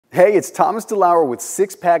Hey, it's DeLauer with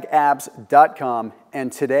SixPackAbs.com,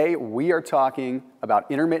 and today we are talking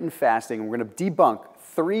about intermittent fasting. We're going to debunk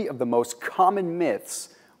 3 of the most common myths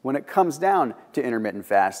when it comes down to intermittent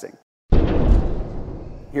fasting.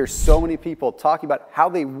 Hear so many people talking about how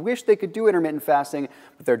they wish they could do intermittent fasting,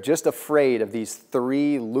 but they're just afraid of these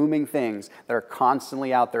 3 looming things that are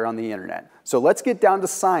constantly out there on the internet. So let's get down to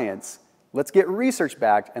science, let's get research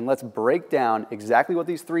backed, and let's break down exactly what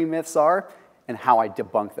these 3 myths are and how I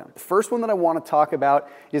debunk them. The first one that I want to talk about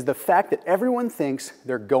is the fact that everyone thinks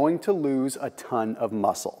they're going to lose a ton of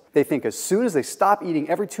muscle. They think as soon as they stop eating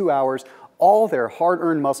every 2 hours, all their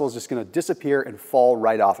hard-earned muscle is just going to disappear and fall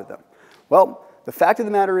right off of them. Well, the fact of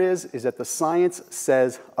the matter is that the science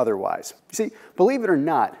says otherwise. You see, believe it or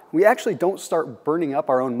not, we actually don't start burning up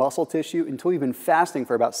our own muscle tissue until we've been fasting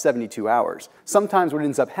for about 72 hours. Sometimes what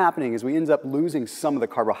ends up happening is we end up losing some of the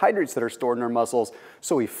carbohydrates that are stored in our muscles,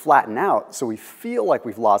 so we flatten out, so we feel like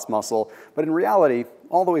we've lost muscle, but in reality,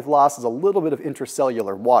 all that we've lost is a little bit of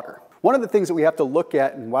intracellular water. One of the things that we have to look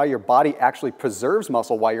at and why your body actually preserves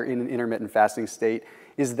muscle while you're in an intermittent fasting state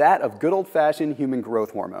is that of good old-fashioned human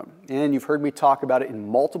growth hormone. And you've heard me talk about it in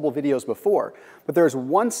multiple videos before, but there's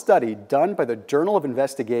one study done by the Journal of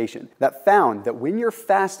Investigation that found that when you're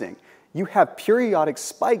fasting, you have periodic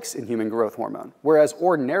spikes in human growth hormone, whereas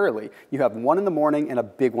ordinarily you have one in the morning and a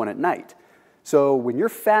big one at night. So when you're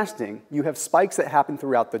fasting, you have spikes that happen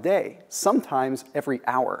throughout the day, sometimes every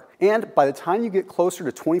hour. And by the time you get closer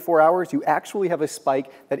to 24 hours, you actually have a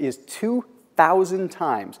spike that is 2,000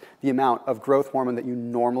 times the amount of growth hormone that you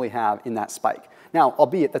normally have in that spike. Now,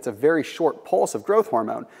 albeit that's a very short pulse of growth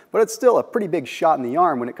hormone, but it's still a pretty big shot in the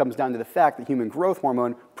arm when it comes down to the fact that human growth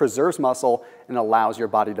hormone preserves muscle and allows your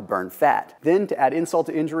body to burn fat. Then, to add insult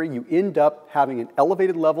to injury, you end up having an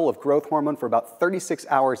elevated level of growth hormone for about 36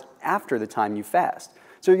 hours after the time you fast.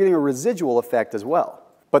 So you're getting a residual effect as well.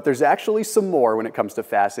 But there's actually some more when it comes to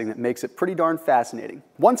fasting that makes it pretty darn fascinating.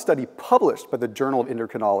 One study published by the Journal of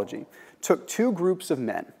Endocrinology took 2 groups of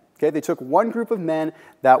men. Okay, they took one group of men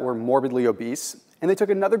that were morbidly obese, and they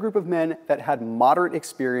took another group of men that had moderate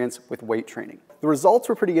experience with weight training. The results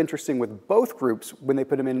were pretty interesting with both groups when they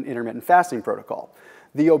put them in an intermittent fasting protocol.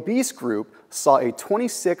 The obese group saw a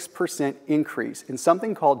 26% increase in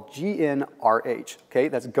something called GnRH. Okay,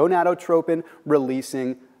 that's gonadotropin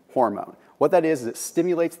releasing hormone. What that is it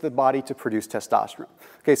stimulates the body to produce testosterone.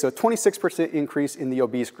 Okay, so a 26% increase in the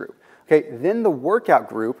obese group. Okay, then the workout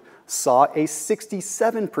group saw a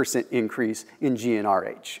 67% increase in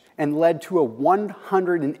GnRH and led to a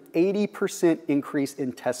 180% increase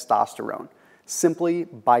in testosterone simply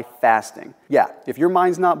by fasting. Yeah, if your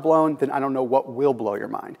mind's not blown, then I don't know what will blow your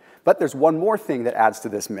mind. But there's one more thing that adds to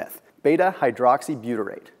this myth: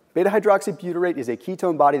 beta-hydroxybutyrate. Beta-hydroxybutyrate is a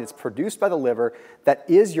ketone body that's produced by the liver that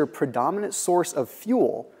is your predominant source of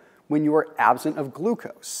fuel when you are absent of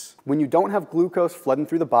glucose. When you don't have glucose flooding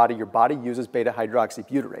through the body, your body uses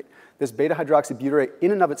beta-hydroxybutyrate. This beta-hydroxybutyrate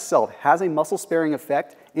in and of itself has a muscle-sparing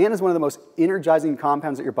effect and is one of the most energizing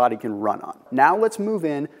compounds that your body can run on. Now let's move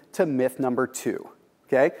in to myth number 2.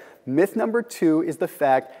 Okay? Myth number 2 is the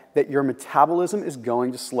fact that your metabolism is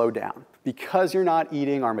going to slow down. Because you're not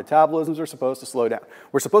eating, our metabolisms are supposed to slow down.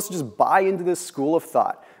 We're supposed to just buy into this school of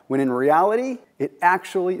thought, when in reality, it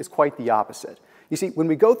actually is quite the opposite. You see, when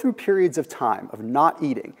we go through periods of time of not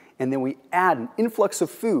eating, and then we add an influx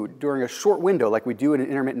of food during a short window like we do in an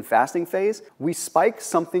intermittent fasting phase, we spike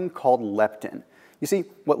something called leptin. You see,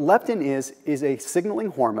 what leptin is a signaling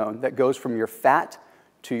hormone that goes from your fat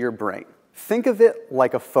to your brain. Think of it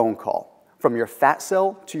like a phone call, from your fat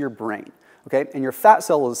cell to your brain. Okay? And your fat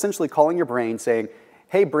cell is essentially calling your brain saying,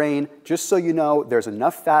 hey brain, just so you know, there's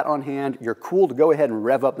enough fat on hand, you're cool to go ahead and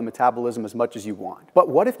rev up the metabolism as much as you want. But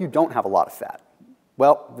what if you don't have a lot of fat?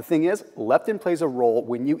 Well, the thing is, leptin plays a role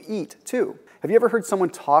when you eat too. Have you ever heard someone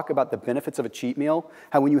talk about the benefits of a cheat meal?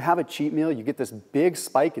 How when you have a cheat meal, you get this big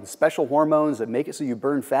spike in special hormones that make it so you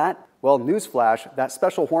burn fat? Well, newsflash, that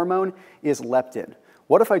special hormone is leptin.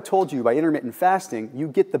 What if I told you by intermittent fasting, you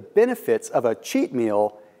get the benefits of a cheat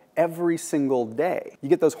meal every single day? You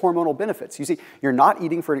get those hormonal benefits. You see, you're not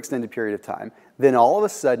eating for an extended period of time, then all of a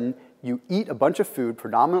sudden, you eat a bunch of food,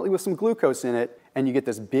 predominantly with some glucose in it, and you get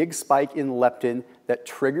this big spike in leptin that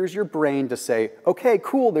triggers your brain to say, okay,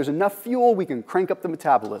 cool, there's enough fuel, we can crank up the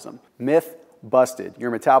metabolism. Myth busted.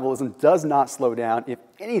 Your metabolism does not slow down. If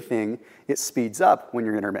anything, it speeds up when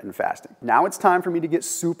you're intermittent fasting. Now it's time for me to get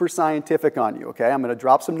super scientific on you, okay? I'm gonna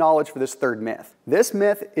drop some knowledge for this 3rd myth. This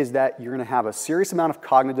myth is that you're gonna have a serious amount of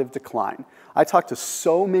cognitive decline. I talk to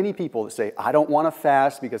so many people that say, I don't wanna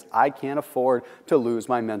fast because I can't afford to lose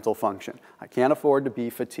my mental function. I can't afford to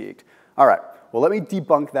be fatigued. All right, well, let me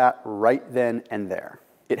debunk that right then and there.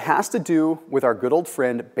 It has to do with our good old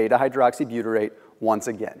friend beta-hydroxybutyrate once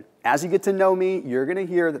again. As you get to know me, you're gonna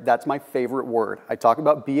hear that that's my favorite word. I talk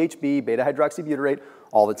about BHB, beta-hydroxybutyrate,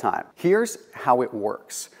 all the time. Here's how it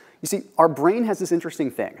works. You see, our brain has this interesting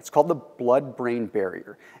thing. It's called the blood-brain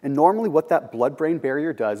barrier. And normally what that blood-brain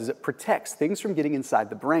barrier does is it protects things from getting inside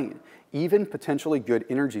the brain, even potentially good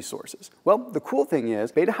energy sources. Well, the cool thing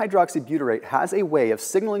is beta-hydroxybutyrate has a way of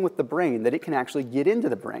signaling with the brain that it can actually get into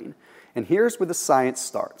the brain. And here's where the science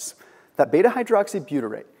starts. That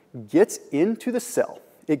beta-hydroxybutyrate gets into the cell,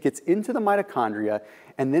 it gets into the mitochondria,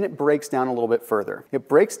 and then it breaks down a little bit further. It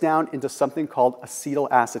breaks down into something called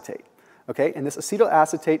acetylacetate. Okay, and this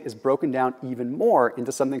acetylacetate is broken down even more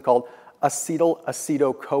into something called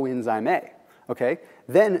acetyl-acetocoenzyme A. Okay,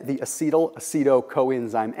 then the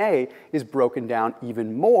acetyl-acetocoenzyme A is broken down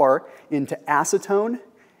even more into acetone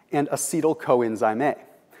and acetylcoenzyme A.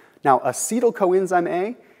 Now, acetylcoenzyme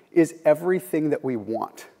A is everything that we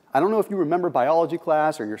want. I don't know if you remember biology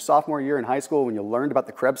class or your sophomore year in high school when you learned about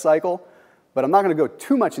the Krebs cycle, but I'm not going to go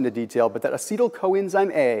too much into detail, but that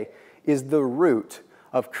acetylcoenzyme A is the root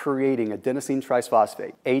of creating adenosine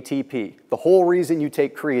triphosphate, ATP, the whole reason you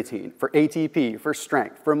take creatine, for ATP, for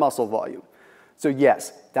strength, for muscle volume. So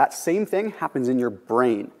yes, that same thing happens in your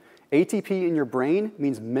brain. ATP in your brain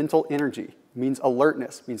means mental energy, means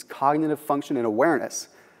alertness, means cognitive function and awareness.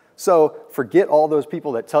 So forget all those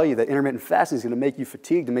people that tell you that intermittent fasting is going to make you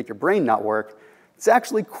fatigued and make your brain not work. It's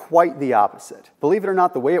actually quite the opposite. Believe it or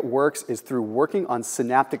not, the way it works is through working on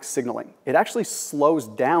synaptic signaling. It actually slows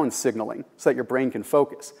down signaling so that your brain can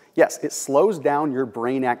focus. Yes, it slows down your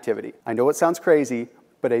brain activity. I know it sounds crazy,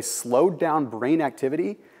 but a slowed down brain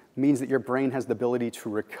activity means that your brain has the ability to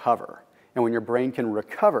recover. And when your brain can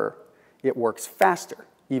recover, it works faster,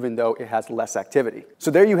 even though it has less activity.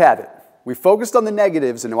 So there you have it. We focused on the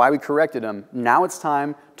negatives and why we corrected them. Now it's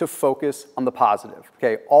time to focus on the positive.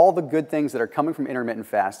 Okay, all the good things that are coming from intermittent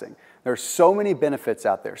fasting. There are so many benefits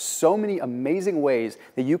out there, so many amazing ways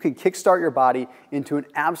that you can kickstart your body into an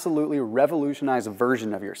absolutely revolutionized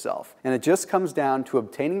version of yourself. And it just comes down to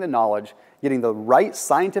obtaining the knowledge, getting the right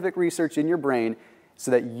scientific research in your brain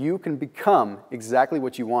so that you can become exactly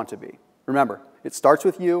what you want to be. Remember, it starts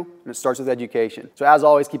with you, and it starts with education. So as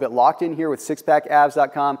always, keep it locked in here with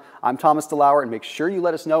SixPackAbs.com. I'm Thomas DeLauer, and make sure you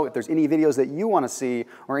let us know if there's any videos that you want to see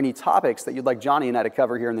or any topics that you'd like Johnny and I to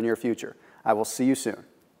cover here in the near future. I will see you soon.